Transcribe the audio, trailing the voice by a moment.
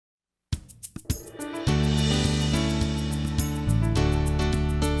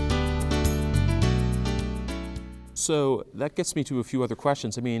So that gets me to a few other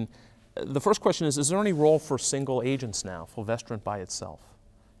questions. I mean, the first question is there any role for single agents now, fulvestrant by itself?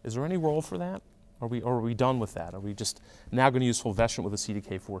 Is there any role for that? Or are we done with that? Are we just now going to use fulvestrant with a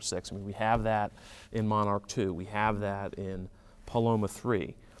CDK4/6? I mean, we have that in Monarch 2. We have that in Paloma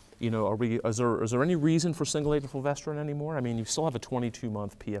 3. You know, is there any reason for single agent fulvestrant anymore? I mean, you still have a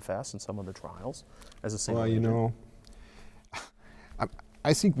 22-month PFS in some of the trials as a single agent. Well, you know,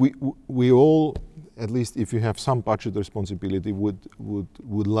 I think we all, at least if you have some budget responsibility,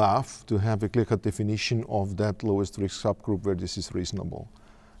 would love to have a clear-cut definition of that lowest risk subgroup where this is reasonable.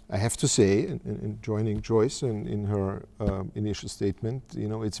 I have to say, in joining Joyce in her initial statement, you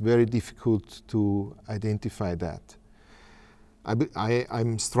know, it's very difficult to identify that.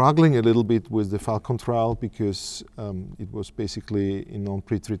 I'm struggling a little bit with the Falcon trial because it was basically in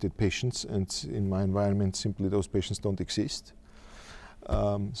non-pretreated patients, and in my environment, simply those patients don't exist.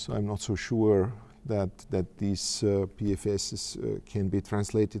 So I'm not so sure that these PFSs can be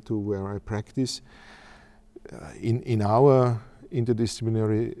translated to where I practice. In our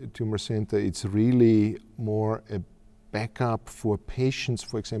interdisciplinary tumor center, it's really more a backup for patients.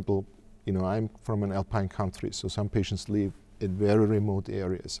 For example, you know, I'm from an alpine country, so some patients live in very remote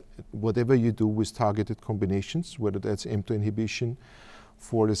areas. Whatever you do with targeted combinations, whether that's mTOR inhibition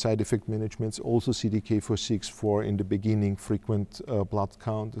for the side effect management, also CDK4/6 for, in the beginning, frequent blood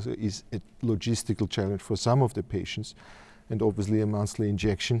count is a logistical challenge for some of the patients, and obviously a monthly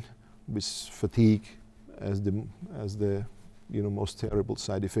injection with fatigue as the you know, most terrible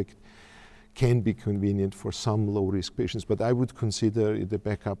side effect can be convenient for some low-risk patients, but I would consider it a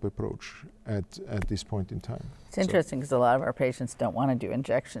backup approach at this point in time. It's interesting because a lot of our patients don't want to do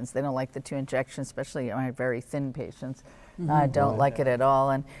injections. They don't like the 2 injections, especially my very thin patients. Don't like it at all.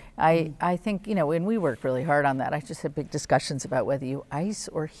 And I think, you know, when we worked really hard on that, I just had big discussions about whether you ice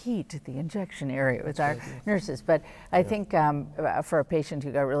or heat the injection area with our nurses. But I think for a patient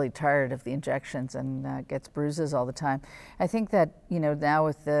who got really tired of the injections and gets bruises all the time, I think that, you know, now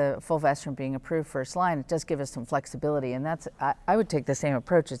with the fulvestrant being approved first line, it does give us some flexibility. And that's, I would take the same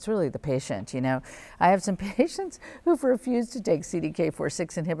approach. It's really the patient, you know. I have some patients who've refused to take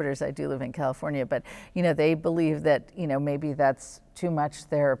CDK4/6 inhibitors. I do live in California, but, you know, they believe that, you know, maybe that's too much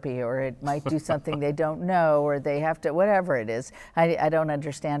therapy, or it might do something they don't know, or they have to, whatever it is. I don't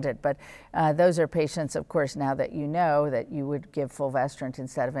understand it, but those are patients, of course, now that you know that you would give fulvestrant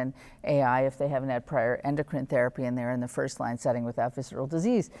instead of an AI if they haven't had prior endocrine therapy and they're in the first-line setting without visceral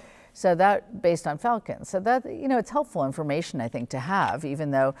disease. So that, based on Falcon. So that, you know, it's helpful information, I think, to have,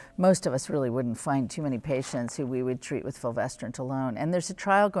 even though most of us really wouldn't find too many patients who we would treat with fulvestrant alone. And there's a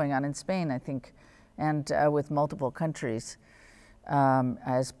trial going on in Spain, I think, and with multiple countries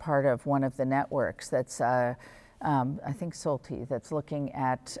as part of one of the networks that's, I think, Solti, that's looking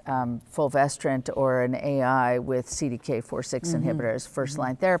at fulvestrant or an AI with CDK4/6 inhibitors,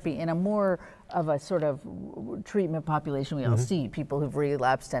 first-line therapy, in a more of a sort of treatment population we all see, people who've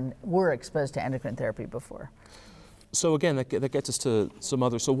relapsed and were exposed to endocrine therapy before. So again, that gets us to some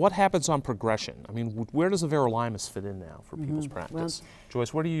other, so what happens on progression? I mean, where does everolimus fit in now for people's practice? Well,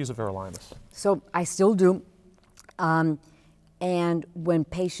 Joyce, where do you use everolimus? So I still do. And when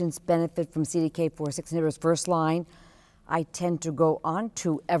patients benefit from CDK4/6 inhibitors first line, I tend to go on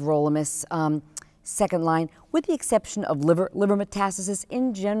to everolimus second line, with the exception of liver metastasis.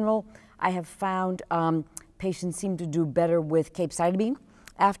 In general, I have found patients seem to do better with capecitabine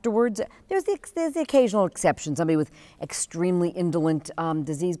afterwards. There's the occasional exception, somebody with extremely indolent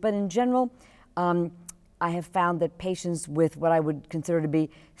disease, but in general, I have found that patients with what I would consider to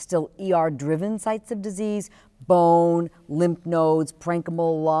be still ER-driven sites of disease, bone, lymph nodes,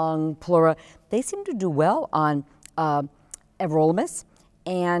 parenchymal, lung, pleura, they seem to do well on everolimus.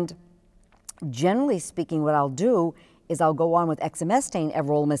 And generally speaking, what I'll do is I'll go on with exemestane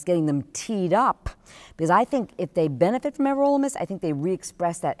everolimus, getting them teed up, because I think if they benefit from everolimus, I think they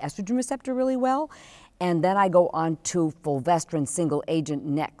re-express that estrogen receptor really well. And then I go on to fulvestrant single agent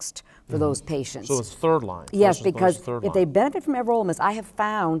next for those patients. So it's third line. Yes, because if they benefit from everolimus, I have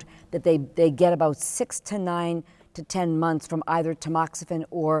found that they get about 6 to 9 to 10 months from either tamoxifen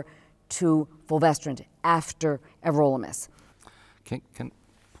or to fulvestrant after everolimus.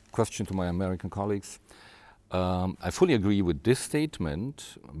 Question to my American colleagues. I fully agree with this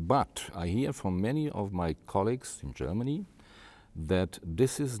statement, but I hear from many of my colleagues in Germany that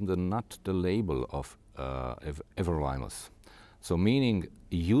this is not the label of everolimus. So meaning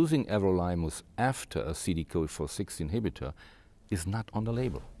using everolimus after a CDK4/6 inhibitor is not on the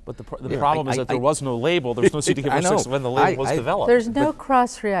label. But the problem is that there was no label, there was no CDK4/6 when the label was developed. There's no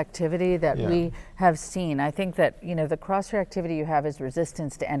cross-reactivity that we have seen. I think that, you know, the cross-reactivity you have is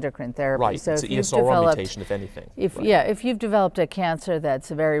resistance to endocrine therapy. Right, so it's an ESR1 mutation, if anything. Yeah, if you've developed a cancer that's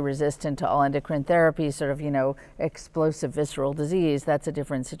very resistant to all endocrine therapy, sort of, you know, explosive visceral disease, that's a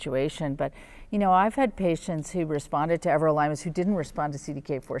different situation. But, you know, I've had patients who responded to everolimus who didn't respond to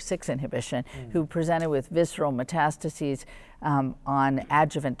CDK4/6 inhibition, who presented with visceral metastases on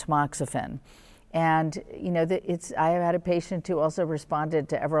adjuvant tamoxifen. And, you know, I have had a patient who also responded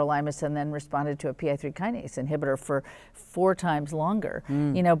to everolimus and then responded to a PI3 kinase inhibitor for 4 times longer,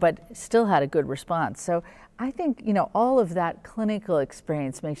 you know, but still had a good response. So I think, you know, all of that clinical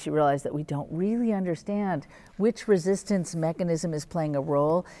experience makes you realize that we don't really understand which resistance mechanism is playing a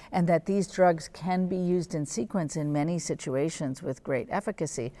role, and that these drugs can be used in sequence in many situations with great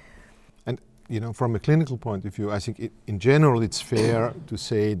efficacy. And, you know, from a clinical point of view, I think in general it's fair to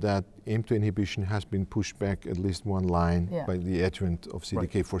say that AIM2 inhibition has been pushed back at least one line by the advent of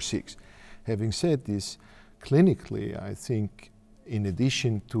CDK4/6. Having said this, clinically, I think in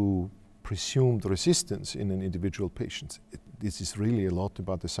addition to presumed resistance in an individual patient, this is really a lot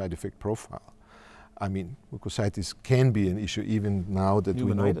about the side effect profile. I mean, mucositis can be an issue even now that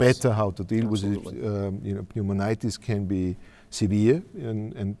we know better how to deal with it. You know, pneumonitis can be severe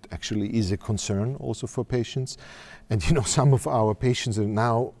and actually is a concern also for patients. And you know, some of our patients are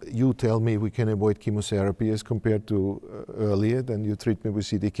now, you tell me we can avoid chemotherapy as compared to earlier, then you treat me with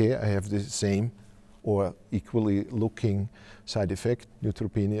CDK, I have the same or equally looking side effect,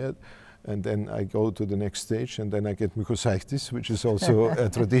 neutropenia. And then I go to the next stage, and then I get mucositis, which is also a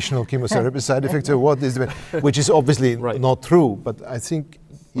traditional chemotherapy side effect. So what is which is obviously not true, but I think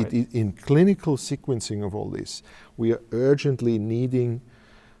in clinical sequencing of all this, we are urgently needing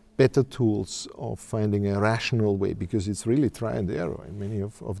better tools of finding a rational way, because it's really trial and error in many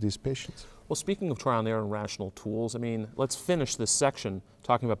of these patients. Well, speaking of trial and error and rational tools, I mean, let's finish this section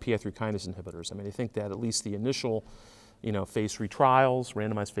talking about PI3 kinase inhibitors. I mean, I think that at least the initial, you know, phase 3 trials,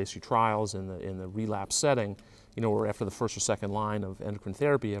 randomized phase 3 trials in the relapse setting, you know, or after the first or second line of endocrine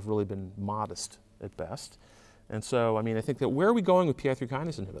therapy have really been modest at best. And so, I mean, I think that where are we going with PI3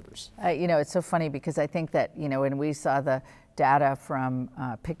 kinase inhibitors? You know, it's so funny because I think that, you know, when we saw the data from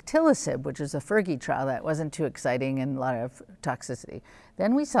pictilisib, which is a Fergie trial that wasn't too exciting and a lot of toxicity.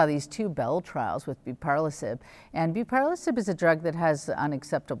 Then we saw these 2 Bell trials with buparlisib, and buparlisib is a drug that has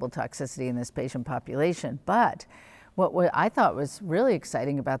unacceptable toxicity in this patient population, but what I thought was really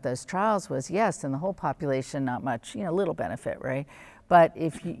exciting about those trials was, yes, in the whole population, not much, you know, little benefit, right? But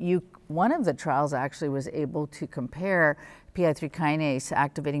if one of the trials actually was able to compare PI3 kinase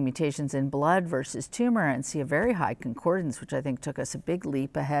activating mutations in blood versus tumor and see a very high concordance, which I think took us a big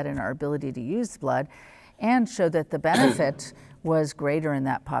leap ahead in our ability to use blood, and showed that the benefit was greater in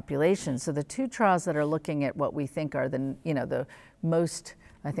that population. So the 2 trials that are looking at what we think are the, you know, the most,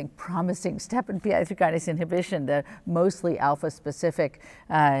 I think, promising step in PI3 kinase inhibition, the mostly alpha-specific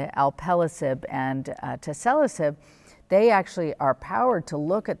alpelisib and tacelisib, they actually are powered to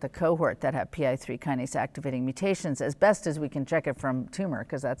look at the cohort that have PI3 kinase activating mutations as best as we can check it from tumor,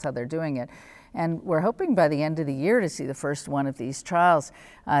 because that's how they're doing it. And we're hoping by the end of the year to see the first one of these trials,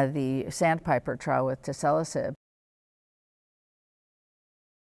 the Sandpiper trial with tacelisib.